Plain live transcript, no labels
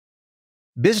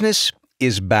Business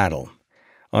is battle.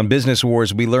 On Business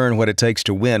Wars, we learn what it takes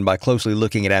to win by closely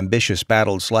looking at ambitious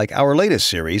battles like our latest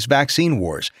series, Vaccine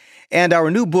Wars. And our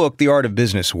new book, The Art of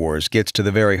Business Wars, gets to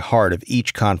the very heart of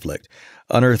each conflict,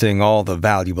 unearthing all the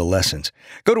valuable lessons.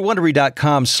 Go to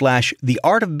Wondery.com/The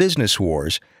Art of Business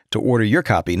Wars to order your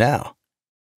copy now.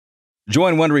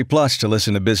 Join Wondery Plus to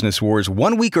listen to Business Wars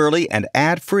 1 week early and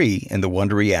ad-free in the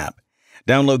Wondery app.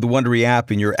 Download the Wondery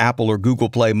app in your Apple or Google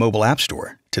Play mobile app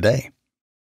store today.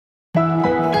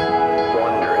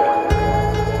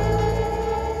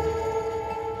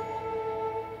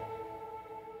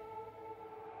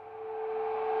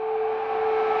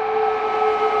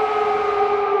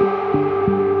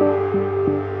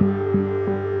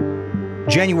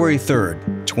 January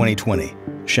 3rd, 2020,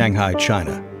 Shanghai,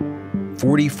 China.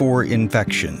 44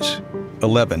 infections,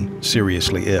 11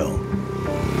 seriously ill.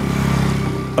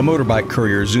 A motorbike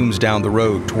courier zooms down the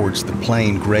road towards the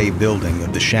plain gray building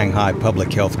of the Shanghai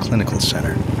Public Health Clinical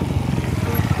Center.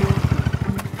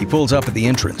 He pulls up at the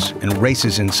entrance and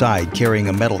races inside carrying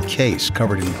a metal case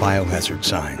covered in biohazard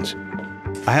signs.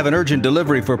 "I have an urgent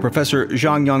delivery for Professor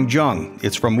Zhang Yongzheng.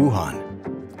 It's from Wuhan."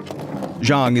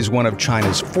 Zhang is one of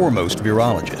China's foremost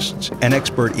virologists, an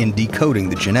expert in decoding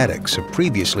the genetics of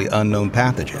previously unknown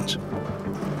pathogens.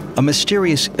 A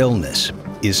mysterious illness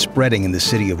is spreading in the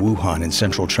city of Wuhan in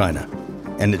central China,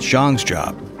 and it's Zhang's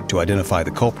job to identify the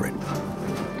culprit.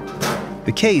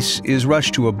 The case is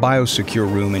rushed to a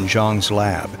biosecure room in Zhang's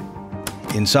lab.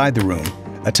 Inside the room,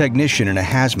 a technician in a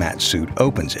hazmat suit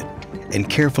opens it and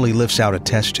carefully lifts out a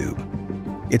test tube.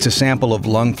 It's a sample of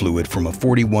lung fluid from a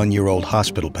 41-year-old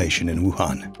hospital patient in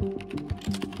Wuhan.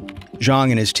 Zhang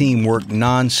and his team worked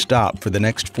non-stop for the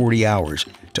next 40 hours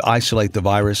to isolate the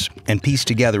virus and piece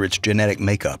together its genetic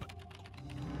makeup.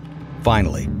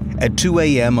 Finally, at 2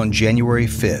 a.m. on January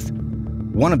 5th,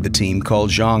 one of the team called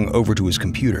Zhang over to his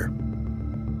computer.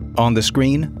 On the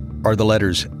screen are the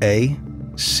letters A,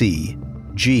 C,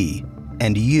 G,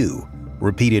 and U,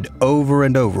 repeated over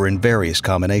and over in various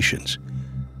combinations.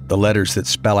 The letters that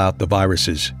spell out the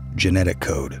virus's genetic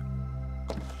code.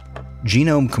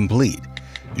 Genome complete,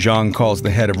 Zhang calls the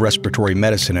head of respiratory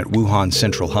medicine at Wuhan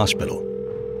Central Hospital.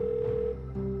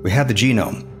 "We have the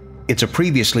genome. It's a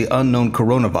previously unknown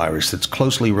coronavirus that's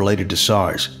closely related to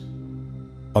SARS."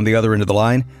 On the other end of the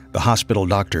line, the hospital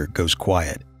doctor goes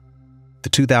quiet. The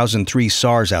 2003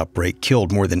 SARS outbreak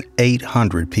killed more than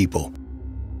 800 people.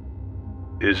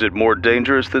 "Is it more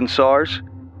dangerous than SARS?"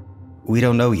 "We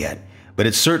don't know yet. But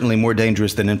it's certainly more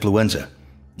dangerous than influenza.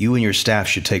 You and your staff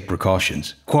should take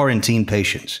precautions. Quarantine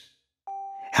patients."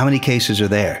 "How many cases are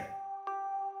there?"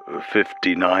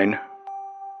 59.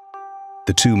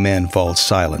 The two men fall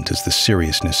silent as the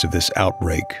seriousness of this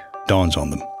outbreak dawns on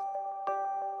them.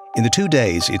 In the 2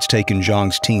 days it's taken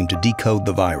Zhang's team to decode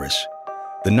the virus,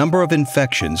 the number of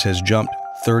infections has jumped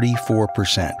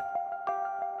 34%.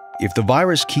 If the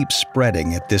virus keeps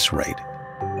spreading at this rate,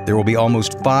 there will be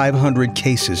almost 500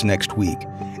 cases next week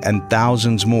and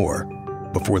thousands more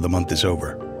before the month is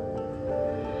over.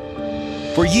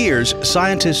 For years,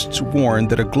 scientists warned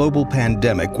that a global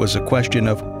pandemic was a question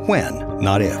of when,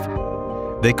 not if.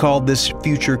 They called this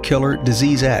future killer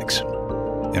Disease X.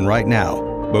 And right now,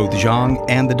 both Zhang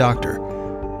and the doctor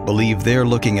believe they're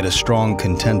looking at a strong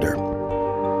contender.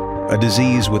 A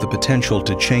disease with the potential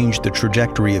to change the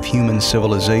trajectory of human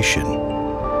civilization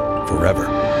forever.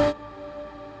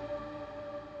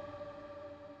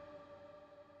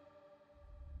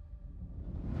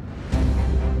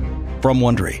 From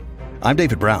Wondery, I'm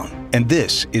David Brown, and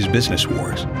this is Business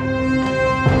Wars.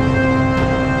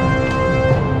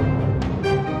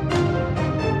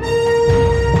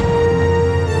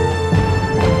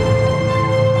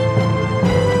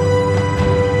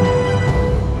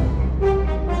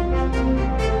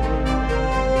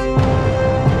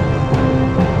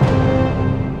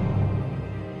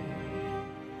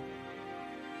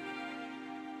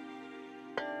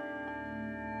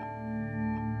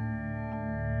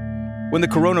 When the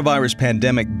coronavirus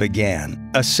pandemic began,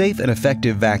 a safe and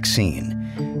effective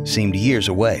vaccine seemed years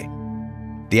away.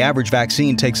 The average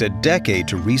vaccine takes a decade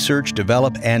to research,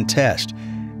 develop, and test,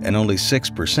 and only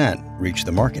 6% reach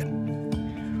the market.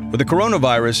 For the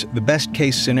coronavirus, the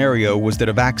best-case scenario was that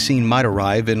a vaccine might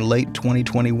arrive in late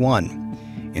 2021.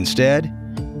 Instead,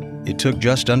 it took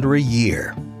just under a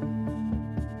year.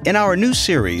 In our new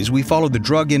series, we follow the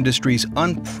drug industry's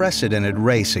unprecedented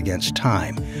race against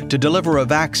time to deliver a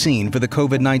vaccine for the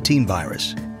COVID-19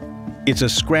 virus. It's a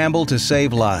scramble to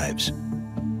save lives.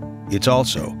 It's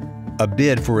also a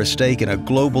bid for a stake in a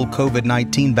global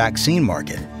COVID-19 vaccine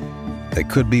market that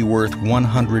could be worth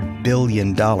 $100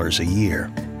 billion a year.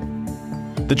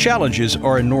 The challenges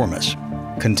are enormous.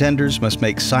 Contenders must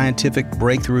make scientific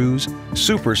breakthroughs,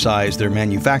 supersize their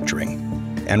manufacturing,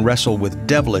 and wrestle with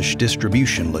devilish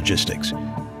distribution logistics,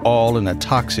 all in a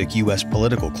toxic U.S.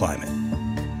 political climate.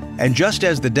 And just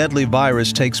as the deadly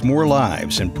virus takes more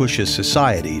lives and pushes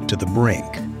society to the brink,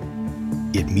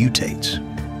 it mutates.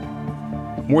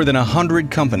 More than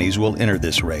 100 companies will enter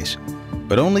this race,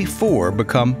 but only 4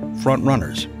 become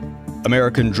frontrunners: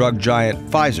 American drug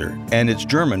giant Pfizer and its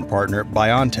German partner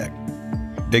BioNTech,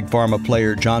 Big Pharma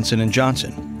player Johnson &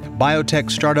 Johnson,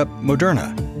 biotech startup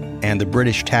Moderna, and the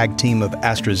British tag team of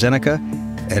AstraZeneca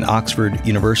and Oxford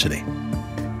University.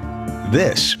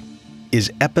 This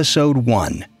is Episode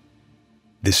 1.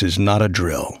 This is not a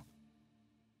drill.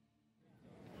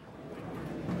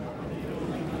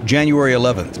 January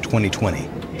 11th,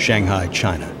 2020, Shanghai,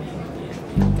 China.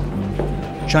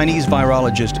 Chinese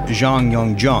virologist Zhang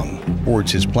Yongzheng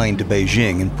boards his plane to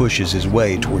Beijing and pushes his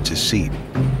way towards his seat.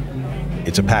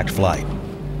 It's a packed flight.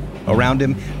 Around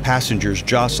him, passengers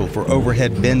jostle for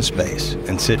overhead bin space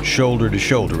and sit shoulder to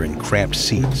shoulder in cramped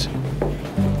seats.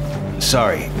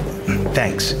 Sorry,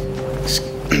 thanks.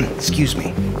 Excuse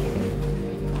me.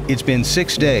 It's been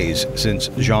 6 days since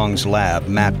Zhang's lab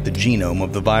mapped the genome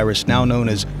of the virus now known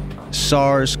as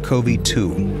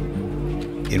SARS-CoV-2.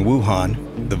 In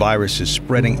Wuhan, the virus is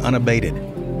spreading unabated.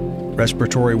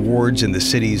 Respiratory wards in the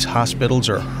city's hospitals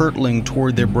are hurtling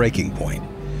toward their breaking point.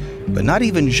 But not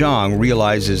even Zhang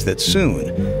realizes that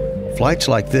soon, flights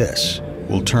like this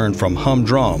will turn from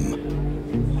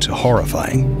humdrum to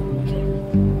horrifying.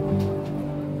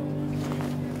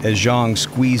 As Zhang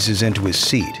squeezes into his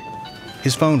seat,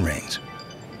 his phone rings.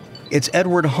 It's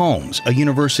Edward Holmes, a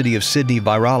University of Sydney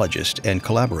virologist and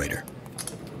collaborator.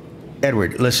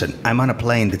 Edward, listen, I'm on a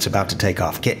plane that's about to take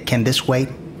off. Can this wait?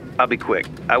 I'll be quick.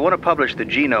 I want to publish the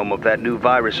genome of that new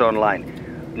virus online.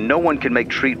 No one can make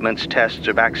treatments, tests,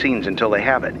 or vaccines until they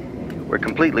have it. We're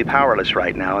completely powerless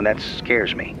right now, and that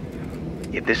scares me.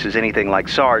 If this is anything like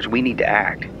SARS, we need to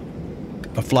act.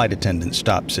 A flight attendant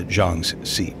stops at Zhang's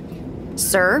seat.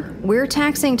 Sir, we're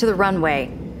taxiing to the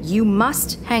runway. You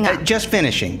must hang up. Just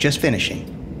finishing.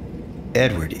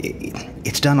 Edward,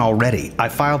 it's done already. I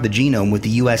filed the genome with the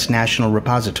U.S. National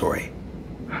Repository.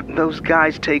 Those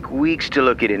guys take weeks to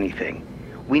look at anything.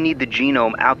 We need the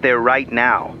genome out there right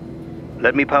now.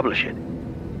 Let me publish it.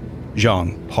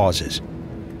 Zhang pauses.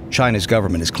 China's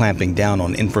government is clamping down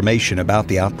on information about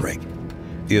the outbreak.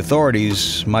 The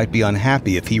authorities might be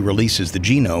unhappy if he releases the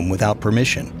genome without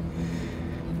permission.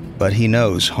 But he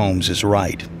knows Holmes is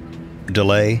right.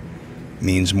 Delay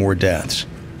means more deaths.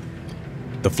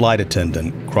 The flight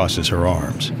attendant crosses her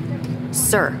arms.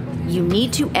 Sir, you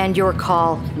need to end your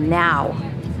call now.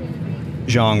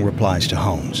 Zhang replies to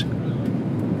Holmes.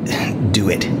 Do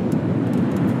it.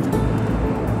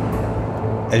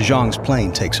 As Zhang's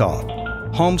plane takes off,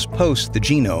 Holmes posts the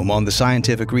genome on the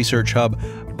scientific research hub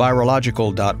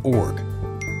virological.org.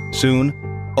 Soon,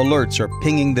 alerts are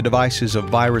pinging the devices of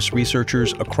virus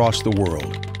researchers across the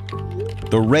world.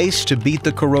 The race to beat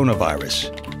the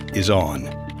coronavirus is on.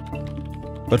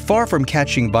 But far from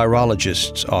catching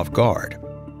virologists off guard,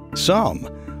 some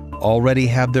already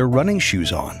have their running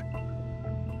shoes on.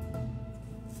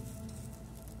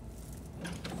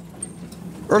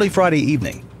 Early Friday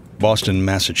evening, Boston,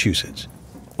 Massachusetts,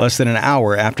 less than an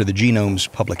hour after the genome's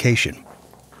publication.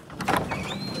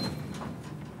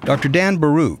 Dr. Dan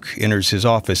Baruch enters his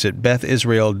office at Beth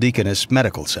Israel Deaconess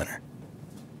Medical Center.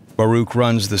 Baruch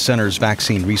runs the center's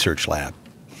vaccine research lab.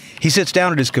 He sits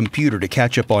down at his computer to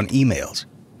catch up on emails.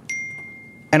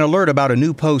 An alert about a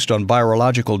new post on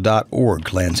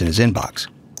virological.org lands in his inbox.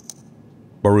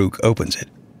 Baruch opens it.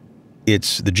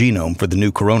 It's the genome for the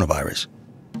new coronavirus.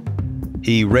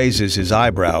 He raises his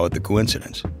eyebrow at the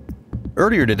coincidence.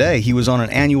 Earlier today, he was on an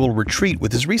annual retreat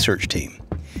with his research team.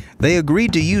 They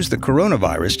agreed to use the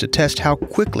coronavirus to test how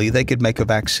quickly they could make a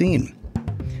vaccine.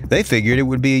 They figured it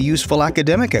would be a useful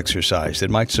academic exercise that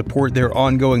might support their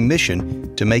ongoing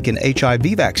mission to make an HIV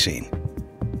vaccine.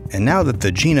 And now that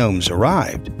the genome's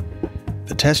arrived,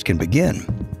 the test can begin.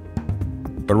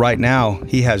 But right now,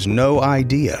 he has no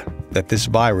idea that this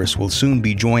virus will soon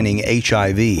be joining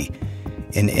HIV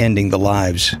in ending the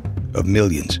lives of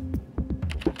millions.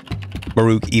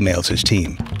 Baruch emails his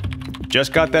team.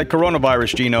 Just got that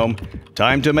coronavirus genome.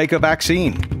 Time to make a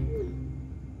vaccine.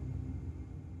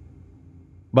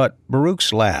 But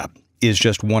Baruch's lab is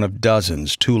just one of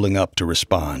dozens tooling up to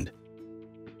respond.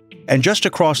 And just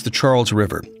across the Charles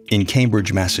River in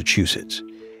Cambridge, Massachusetts,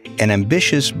 an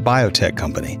ambitious biotech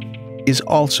company is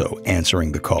also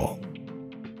answering the call.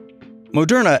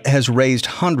 Moderna has raised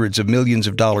hundreds of millions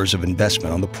of dollars of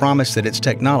investment on the promise that its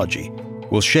technology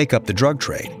will shake up the drug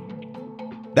trade.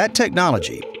 That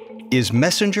technology, is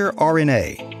messenger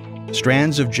RNA,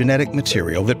 strands of genetic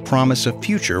material that promise a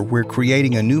future where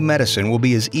creating a new medicine will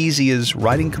be as easy as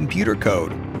writing computer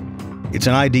code. It's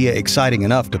an idea exciting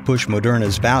enough to push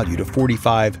Moderna's value to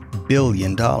 $45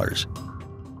 billion.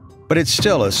 But it's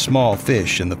still a small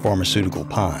fish in the pharmaceutical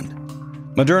pond.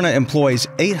 Moderna employs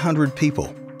 800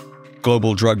 people.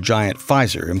 Global drug giant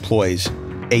Pfizer employs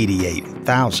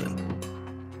 88,000.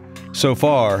 So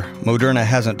far, Moderna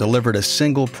hasn't delivered a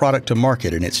single product to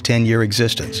market in its 10-year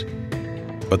existence.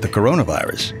 But the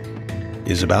coronavirus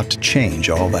is about to change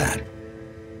all that.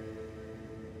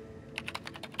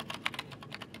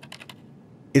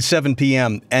 It's 7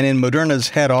 p.m., and in Moderna's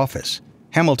head office,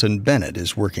 Hamilton Bennett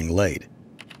is working late.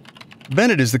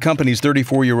 Bennett is the company's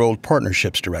 34-year-old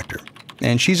partnerships director,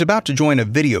 and she's about to join a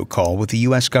video call with the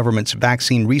U.S. government's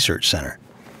Vaccine Research Center.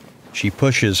 She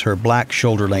pushes her black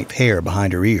shoulder-length hair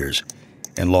behind her ears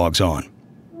and logs on.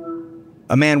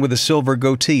 A man with a silver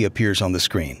goatee appears on the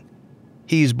screen.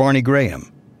 He's Barney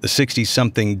Graham, the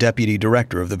 60-something deputy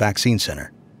director of the Vaccine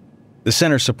Center. The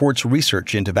center supports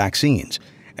research into vaccines,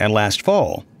 and last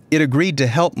fall, it agreed to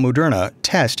help Moderna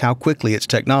test how quickly its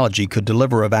technology could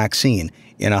deliver a vaccine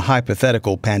in a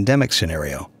hypothetical pandemic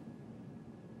scenario.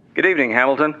 Good evening,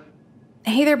 Hamilton.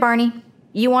 Hey there, Barney.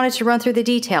 You wanted to run through the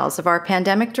details of our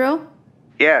pandemic drill?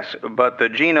 Yes, but the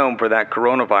genome for that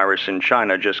coronavirus in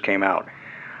China just came out.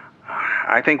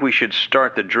 I think we should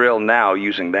start the drill now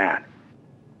using that.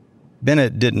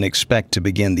 Bennett didn't expect to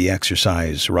begin the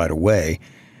exercise right away,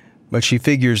 but she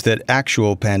figures that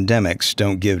actual pandemics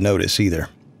don't give notice either.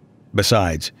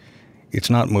 Besides, it's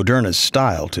not Moderna's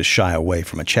style to shy away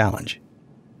from a challenge.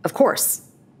 Of course.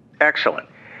 Excellent.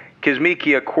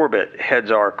 Kizzmekia Corbett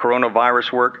heads our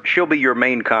coronavirus work. She'll be your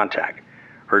main contact.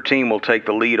 Her team will take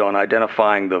the lead on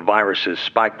identifying the virus's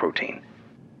spike protein.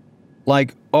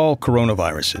 Like all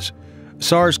coronaviruses,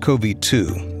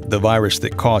 SARS-CoV-2, the virus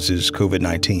that causes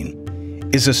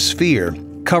COVID-19, is a sphere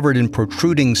covered in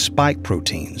protruding spike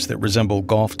proteins that resemble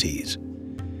golf tees.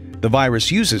 The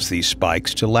virus uses these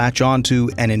spikes to latch onto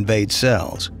and invade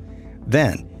cells.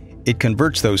 Then, it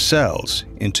converts those cells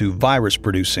into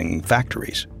virus-producing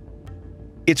factories.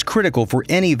 It's critical for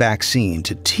any vaccine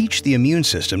to teach the immune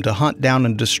system to hunt down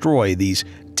and destroy these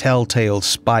telltale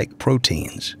spike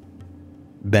proteins.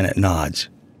 Bennett nods.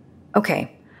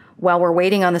 Okay. While we're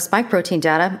waiting on the spike protein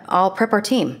data, I'll prep our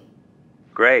team.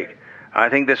 Great. I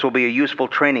think this will be a useful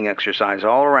training exercise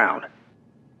all around.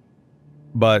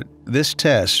 But this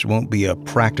test won't be a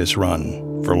practice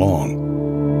run for long.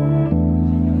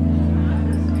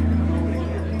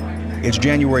 It's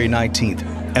January 19th,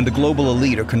 and the global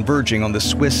elite are converging on the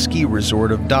Swiss ski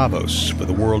resort of Davos for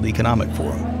the World Economic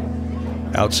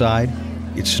Forum. Outside,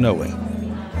 it's snowing.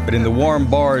 But in the warm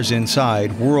bars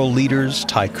inside, world leaders,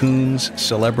 tycoons,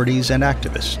 celebrities, and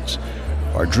activists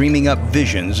are dreaming up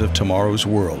visions of tomorrow's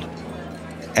world.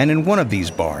 And in one of these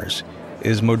bars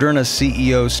is Moderna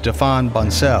CEO Stéphane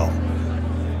Bancel.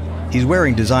 He's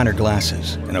wearing designer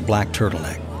glasses and a black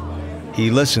turtleneck. He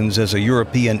listens as a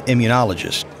European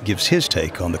immunologist gives his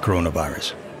take on the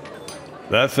coronavirus.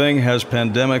 That thing has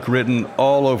pandemic written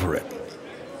all over it.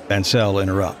 Bancel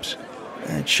interrupts.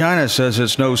 China says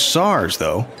it's no SARS,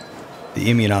 though. The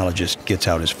immunologist gets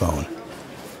out his phone.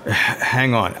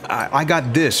 Hang on, I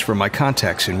got this from my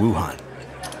contacts in Wuhan.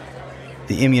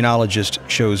 The immunologist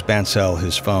shows Bancel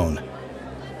his phone.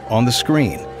 On the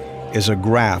screen is a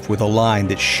graph with a line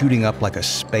that's shooting up like a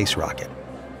space rocket.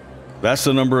 That's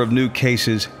the number of new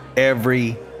cases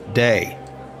every day.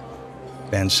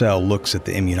 Bancel looks at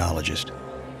the immunologist.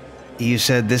 You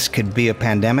said this could be a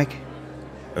pandemic?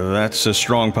 That's a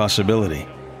strong possibility.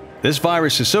 This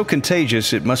virus is so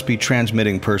contagious it must be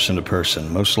transmitting person to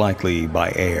person, most likely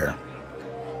by air.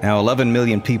 Now, 11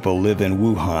 million people live in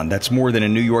Wuhan. That's more than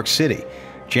in New York City.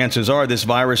 Chances are this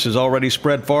virus has already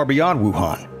spread far beyond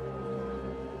Wuhan.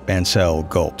 Bancel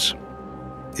gulps.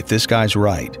 If this guy's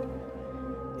right,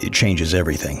 it changes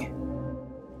everything.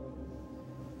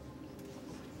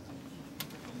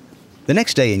 The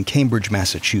next day in Cambridge,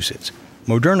 Massachusetts,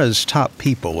 Moderna's top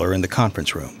people are in the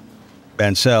conference room.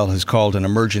 Bancel has called an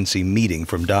emergency meeting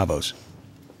from Davos.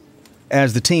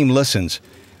 As the team listens,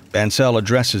 Bancel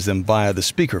addresses them via the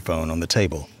speakerphone on the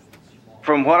table.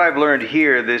 From what I've learned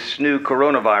here, this new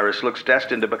coronavirus looks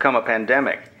destined to become a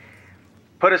pandemic.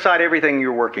 Put aside everything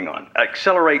you're working on.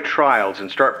 Accelerate trials and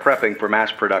start prepping for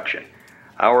mass production.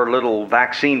 Our little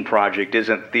vaccine project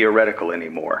isn't theoretical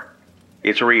anymore.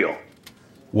 It's real.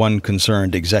 One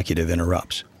concerned executive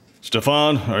interrupts.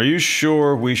 Stéphane, are you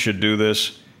sure we should do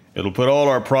this? It'll put all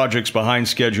our projects behind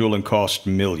schedule and cost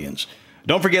millions.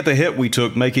 Don't forget the hit we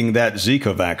took making that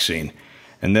Zika vaccine,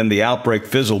 and then the outbreak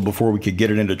fizzled before we could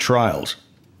get it into trials.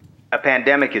 A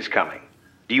pandemic is coming.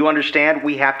 Do you understand?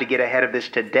 We have to get ahead of this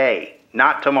today,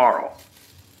 not tomorrow.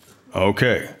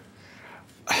 Okay.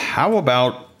 How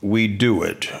about we do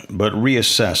it, but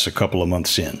reassess a couple of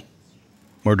months in?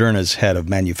 Moderna's head of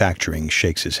manufacturing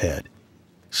shakes his head.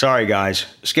 Sorry, guys.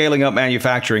 Scaling up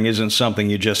manufacturing isn't something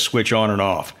you just switch on and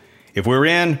off. If we're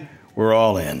in, we're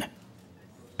all in.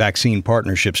 Vaccine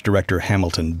Partnerships Director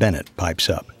Hamilton Bennett pipes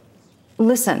up.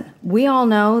 Listen, we all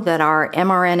know that our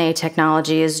mRNA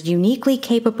technology is uniquely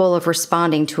capable of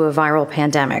responding to a viral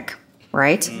pandemic,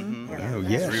 right? Mm-hmm. Oh,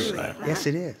 yes. Yes,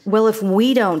 it is. Well, if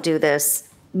we don't do this,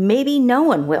 maybe no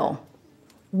one will.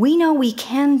 We know we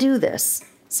can do this,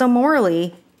 so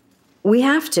morally, we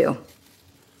have to.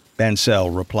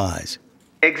 Bancel replies.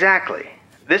 Exactly.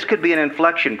 This could be an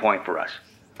inflection point for us.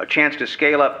 A chance to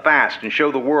scale up fast and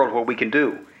show the world what we can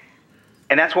do.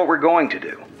 And that's what we're going to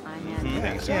do.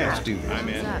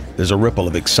 There's a ripple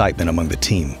of excitement among the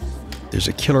team. There's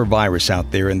a killer virus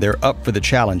out there and they're up for the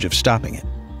challenge of stopping it.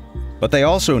 But they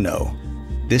also know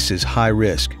this is high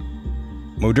risk.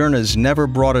 Moderna's never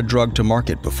brought a drug to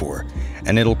market before,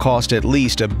 and it'll cost at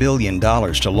least $1 billion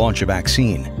to launch a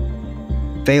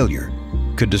vaccine. Failure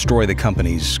could destroy the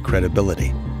company's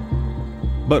credibility.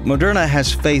 But Moderna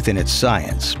has faith in its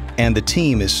science, and the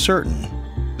team is certain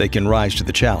they can rise to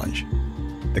the challenge.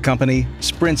 The company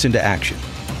sprints into action.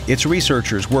 Its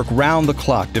researchers work round the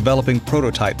clock developing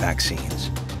prototype vaccines.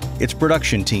 Its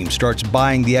production team starts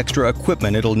buying the extra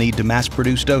equipment it'll need to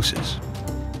mass-produce doses.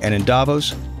 And in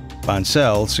Davos,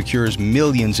 Bancel secures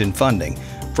millions in funding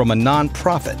from a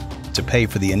non-profit to pay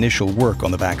for the initial work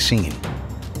on the vaccine.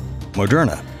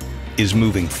 Moderna is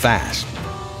moving fast,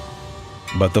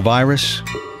 but the virus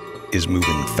is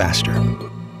moving faster.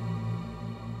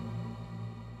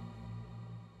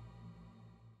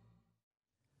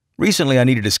 Recently, I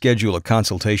needed to schedule a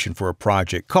consultation for a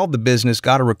project. Called the business,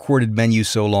 got a recorded menu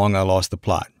so long I lost the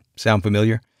plot. Sound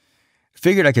familiar?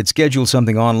 Figured I could schedule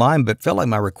something online, but felt like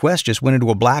my request just went into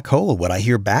a black hole. Would I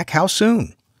hear back? How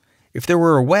soon? If there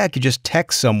were a way I could just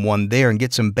text someone there and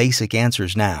get some basic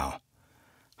answers now.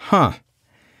 Well,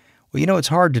 it's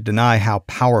hard to deny how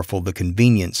powerful the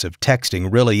convenience of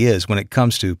texting really is when it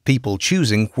comes to people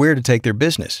choosing where to take their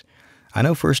business. I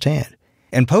know firsthand.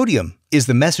 And Podium is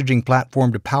the messaging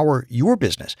platform to power your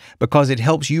business because it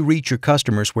helps you reach your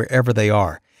customers wherever they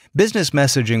are. Business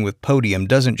messaging with Podium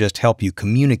doesn't just help you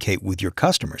communicate with your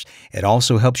customers. It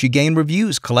also helps you gain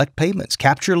reviews, collect payments,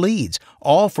 capture leads,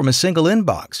 all from a single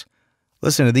inbox.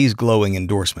 Listen to these glowing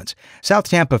endorsements. South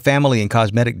Tampa Family and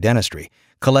Cosmetic Dentistry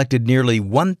collected nearly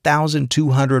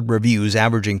 1,200 reviews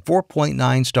averaging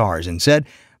 4.9 stars and said,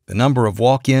 the number of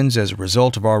walk-ins as a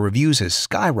result of our reviews has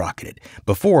skyrocketed.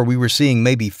 Before, we were seeing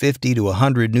maybe 50 to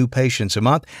 100 new patients a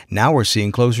month. Now we're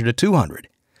seeing closer to 200.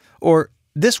 Or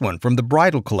this one from the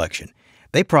Bridal Collection.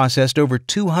 They processed over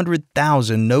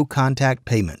 200,000 no-contact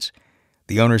payments.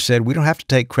 The owner said, we don't have to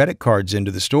take credit cards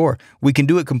into the store. We can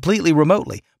do it completely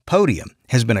remotely. Podium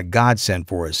has been a godsend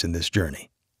for us in this journey.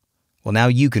 Well, now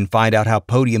you can find out how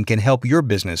Podium can help your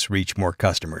business reach more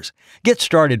customers. Get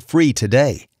started free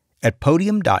today at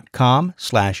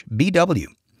podium.com/BW.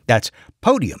 That's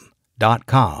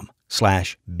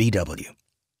podium.com/BW.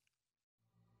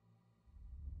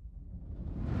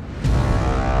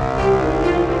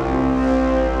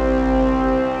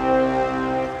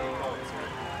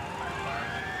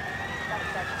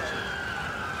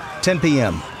 "10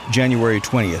 p.m., January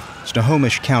 20th,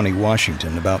 Snohomish County,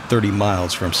 Washington, about 30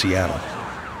 miles from Seattle.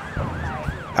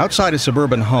 Outside a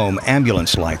suburban home,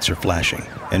 ambulance lights are flashing,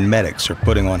 and medics are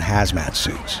putting on hazmat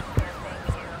suits.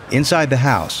 Inside the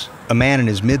house, a man in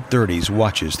his mid-30s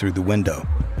watches through the window.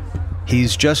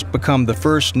 He's just become the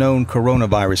first known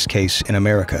coronavirus case in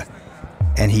America,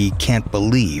 and he can't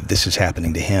believe this is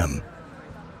happening to him.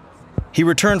 He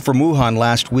returned from Wuhan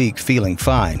last week feeling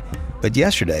fine, but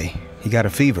yesterday he got a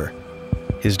fever.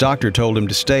 His doctor told him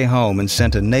to stay home and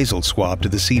sent a nasal swab to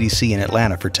the CDC in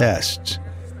Atlanta for tests.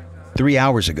 3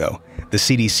 hours ago, the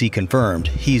CDC confirmed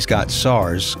he's got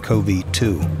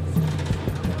SARS-CoV-2.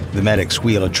 The medics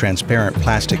wheel a transparent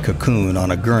plastic cocoon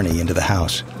on a gurney into the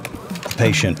house. The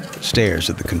patient stares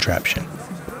at the contraption.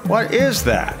 What is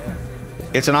that?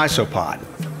 It's an isopod.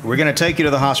 We're going to take you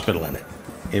to the hospital in it.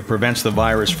 It prevents the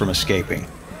virus from escaping.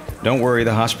 Don't worry,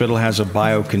 the hospital has a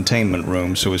biocontainment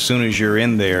room, so as soon as you're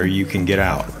in there, you can get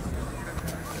out.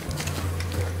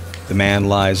 The man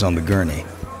lies on the gurney,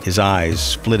 his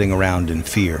eyes flitting around in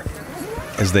fear.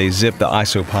 As they zip the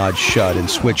isopod shut and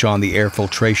switch on the air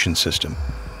filtration system,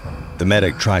 the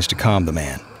medic tries to calm the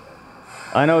man.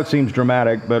 I know it seems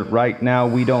dramatic, but right now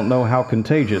we don't know how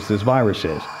contagious this virus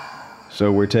is.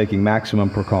 So we're taking maximum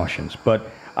precautions. But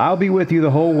I'll be with you the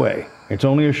whole way, It's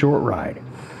only a short ride.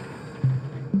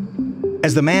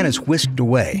 As the man is whisked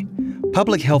away,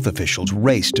 public health officials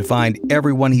race to find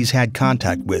everyone he's had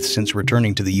contact with since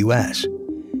returning to the U.S.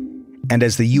 And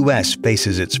as the U.S.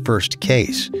 faces its first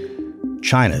case,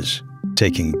 China's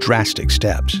taking drastic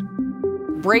steps.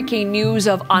 Breaking news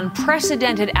of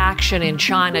unprecedented action in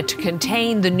China to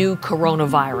contain the new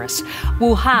coronavirus.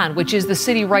 Wuhan, which is the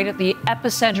city right at the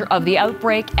epicenter of the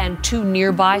outbreak, and 2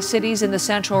 nearby cities in the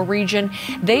central region,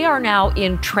 they are now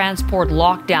in transport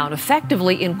lockdown,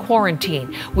 effectively in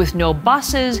quarantine, with no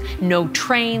buses, no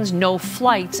trains, no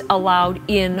flights allowed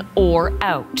in or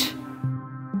out.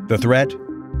 The threat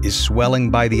is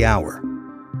swelling by the hour.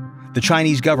 The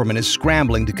Chinese government is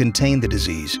scrambling to contain the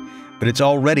disease, but it's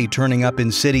already turning up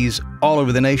in cities all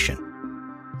over the nation.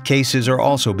 Cases are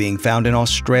also being found in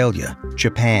Australia,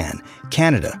 Japan,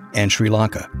 Canada, and Sri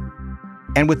Lanka.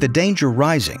 And with the danger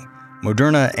rising,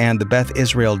 Moderna and the Beth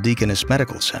Israel Deaconess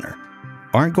Medical Center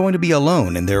aren't going to be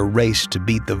alone in their race to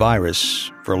beat the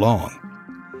virus for long.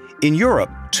 In Europe,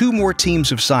 2 more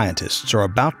teams of scientists are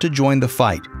about to join the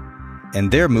fight, and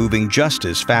they're moving just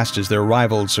as fast as their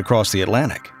rivals across the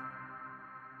Atlantic.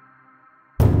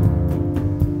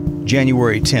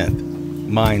 January 10th,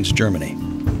 Mainz, Germany.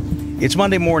 It's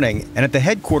Monday morning, and at the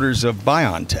headquarters of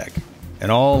BioNTech, an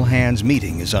all-hands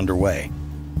meeting is underway.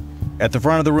 At the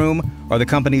front of the room are the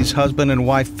company's husband and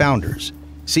wife founders,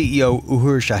 CEO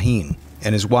Uhur Shaheen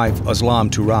and his wife Aslam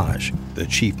Touraj, the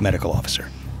chief medical officer.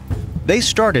 They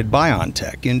started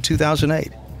BioNTech in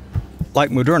 2008.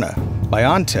 Like Moderna,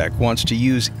 BioNTech wants to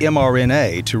use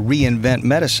mRNA to reinvent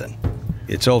medicine.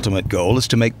 Its ultimate goal is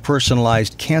to make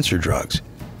personalized cancer drugs.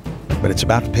 But it's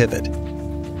about to pivot.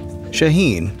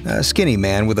 Shaheen, a skinny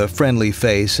man with a friendly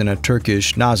face and a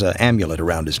Turkish Naza amulet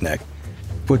around his neck,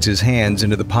 puts his hands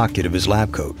into the pocket of his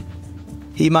lab coat.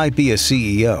 He might be a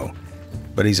CEO,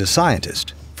 but he's a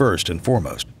scientist, first and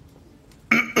foremost.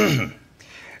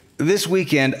 This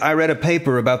weekend, I read a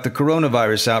paper about the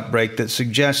coronavirus outbreak that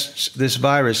suggests this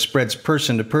virus spreads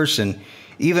person to person,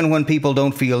 even when people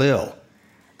don't feel ill.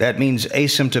 That means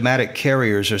asymptomatic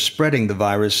carriers are spreading the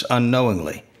virus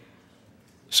unknowingly.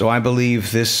 So I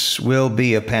believe this will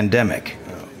be a pandemic.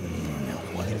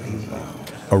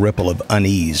 A ripple of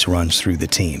unease runs through the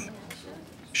team.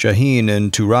 Shaheen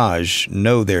and Touraj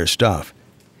know their stuff.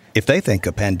 If they think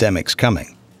a pandemic's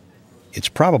coming, it's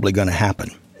probably going to happen.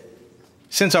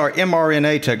 Since our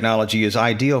mRNA technology is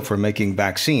ideal for making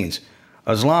vaccines,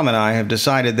 Aslam and I have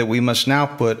decided that we must now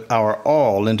put our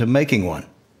all into making one.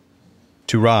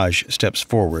 Touraj steps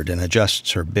forward and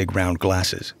adjusts her big round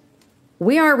glasses.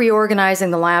 We are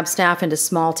reorganizing the lab staff into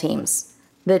small teams.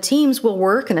 The teams will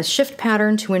work in a shift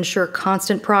pattern to ensure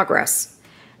constant progress.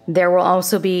 There will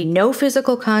also be no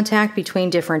physical contact between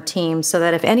different teams so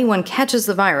that if anyone catches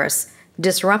the virus,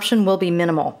 disruption will be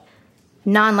minimal.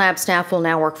 Non-lab staff will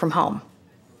now work from home.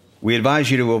 We advise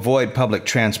you to avoid public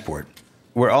transport.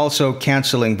 We're also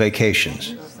canceling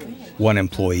vacations. One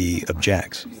employee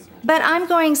objects. But I'm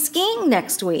going skiing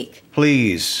next week.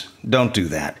 Please, don't do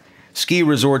that. Ski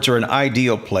resorts are an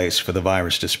ideal place for the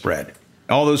virus to spread.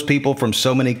 All those people from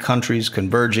so many countries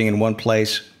converging in one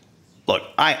place. Look,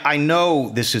 I know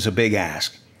this is a big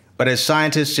ask, but as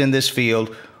scientists in this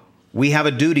field, we have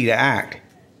a duty to act.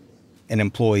 An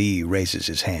employee raises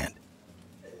his hand.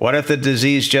 What if the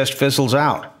disease just fizzles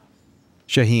out?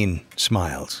 Shaheen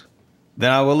smiles.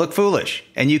 Then I will look foolish,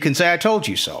 and you can say I told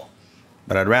you so.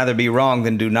 But I'd rather be wrong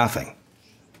than do nothing.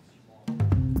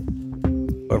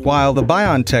 But while the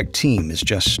BioNTech team is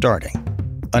just starting,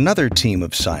 another team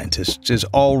of scientists is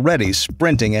already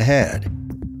sprinting ahead.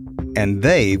 And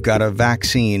they've got a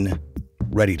vaccine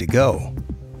ready to go.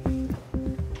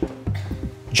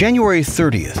 January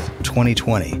 30th,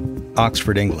 2020,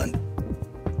 Oxford, England.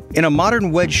 In a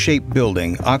modern wedge-shaped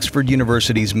building, Oxford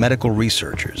University's medical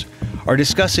researchers are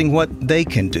discussing what they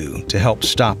can do to help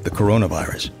stop the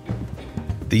coronavirus.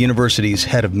 The university's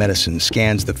head of medicine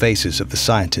scans the faces of the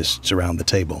scientists around the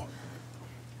table.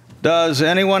 Does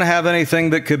anyone have anything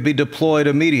that could be deployed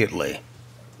immediately?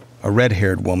 A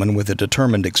red-haired woman with a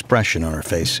determined expression on her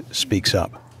face speaks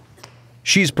up.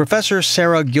 She's Professor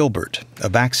Sarah Gilbert, a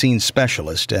vaccine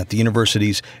specialist at the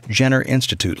university's Jenner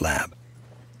Institute lab.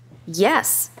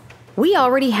 Yes, we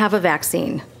already have a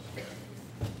vaccine.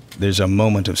 There's a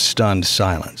moment of stunned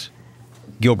silence.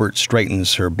 Gilbert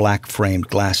straightens her black-framed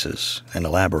glasses and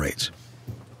elaborates.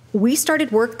 We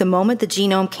started work the moment the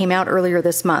genome came out earlier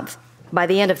this month. By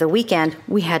the end of the weekend,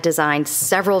 we had designed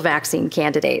several vaccine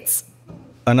candidates.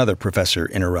 Another professor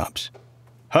interrupts.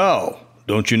 How?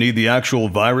 Don't you need the actual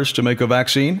virus to make a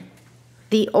vaccine?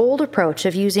 The old approach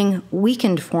of using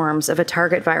weakened forms of a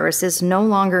target virus is no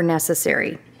longer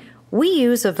necessary. We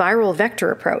use a viral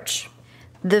vector approach.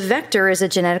 The vector is a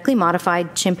genetically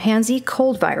modified chimpanzee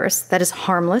cold virus that is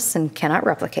harmless and cannot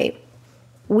replicate.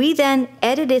 We then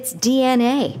edit its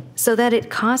DNA so that it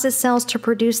causes cells to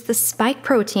produce the spike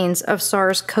proteins of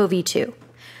SARS-CoV-2.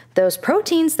 Those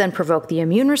proteins then provoke the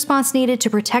immune response needed to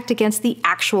protect against the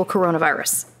actual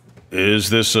coronavirus. Is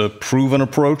this a proven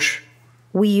approach?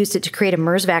 We used it to create a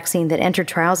MERS vaccine that entered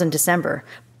trials in December,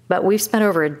 but we've spent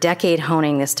over a decade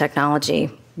honing this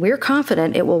technology. We're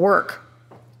confident it will work.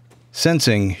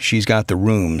 Sensing she's got the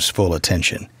room's full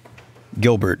attention,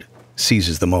 Gilbert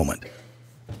seizes the moment.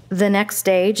 The next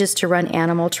stage is to run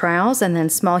animal trials and then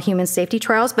small human safety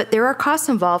trials, but there are costs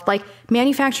involved, like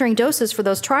manufacturing doses for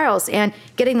those trials and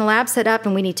getting the lab set up,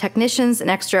 and we need technicians and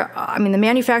extra. The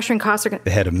manufacturing costs are...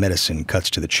 The head of medicine cuts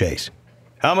to the chase.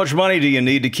 How much money do you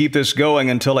need to keep this going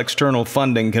until external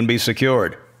funding can be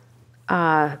secured?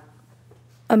 £1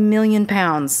 million.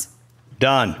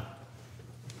 Done.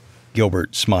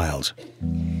 Gilbert smiles.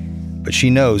 But she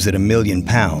knows that £1 million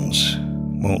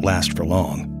won't last for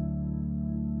long.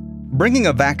 Bringing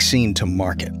a vaccine to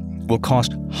market will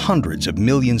cost hundreds of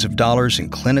millions of dollars in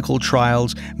clinical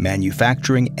trials,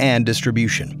 manufacturing, and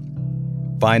distribution.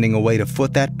 Finding a way to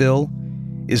foot that bill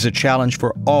is a challenge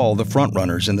for all the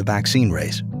frontrunners in the vaccine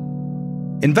race.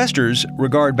 Investors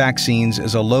regard vaccines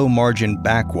as a low-margin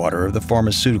backwater of the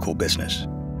pharmaceutical business.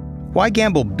 Why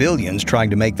gamble billions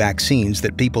trying to make vaccines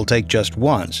that people take just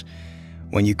once,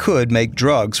 when you could make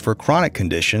drugs for chronic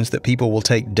conditions that people will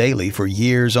take daily for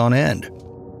years on end?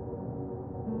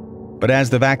 But as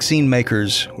the vaccine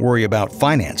makers worry about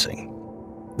financing,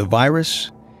 the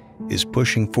virus is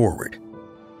pushing forward.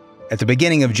 At the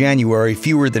beginning of January,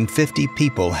 fewer than 50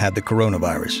 people had the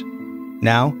coronavirus.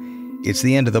 Now, it's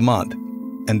the end of the month,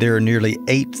 and there are nearly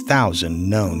 8,000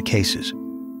 known cases.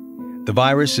 The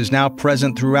virus is now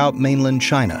present throughout mainland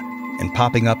China and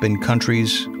popping up in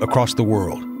countries across the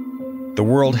world. The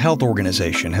World Health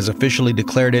Organization has officially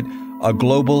declared it a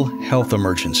global health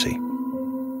emergency.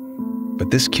 But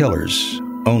this killer's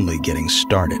only getting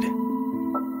started.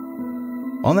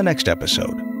 On the next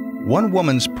episode, one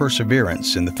woman's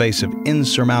perseverance in the face of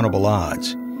insurmountable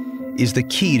odds is the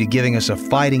key to giving us a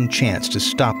fighting chance to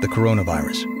stop the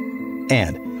coronavirus.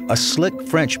 And a slick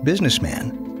French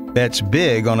businessman bets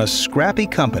big on a scrappy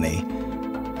company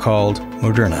called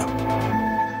Moderna.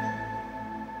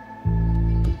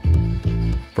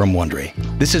 From Wondery,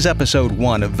 this is episode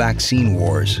 1 of Vaccine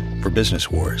Wars for Business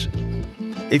Wars.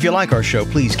 If you like our show,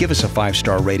 please give us a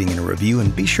 5-star rating and a review,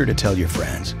 and be sure to tell your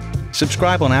friends.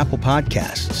 Subscribe on Apple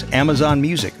Podcasts, Amazon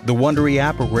Music, the Wondery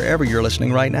app, or wherever you're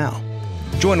listening right now.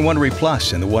 Join Wondery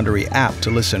Plus in the Wondery app to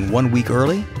listen 1 week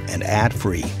early and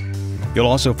ad-free. You'll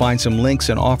also find some links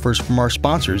and offers from our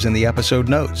sponsors in the episode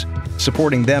notes.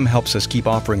 Supporting them helps us keep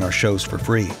offering our shows for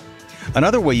free.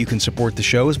 Another way you can support the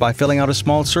show is by filling out a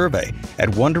small survey at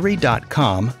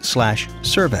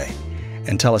Wondery.com/survey.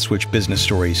 And tell us which business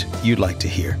stories you'd like to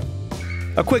hear.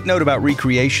 A quick note about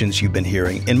recreations you've been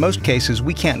hearing. In most cases,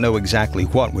 we can't know exactly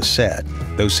what was said.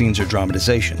 Those scenes are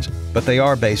dramatizations, but they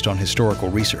are based on historical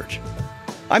research.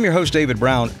 I'm your host, David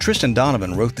Brown. Tristan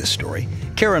Donovan wrote this story.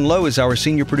 Karen Lowe is our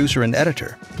senior producer and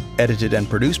editor. Edited and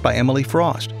produced by Emily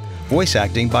Frost. Voice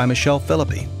acting by Michelle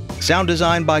Philippi. Sound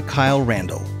design by Kyle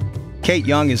Randall. Kate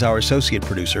Young is our associate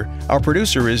producer. Our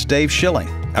producer is Dave Schilling.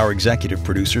 Our executive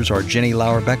producers are Jenny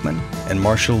Lauer-Beckman and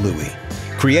Marshall Louie.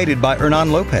 Created by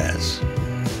Hernan Lopez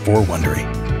for Wondery.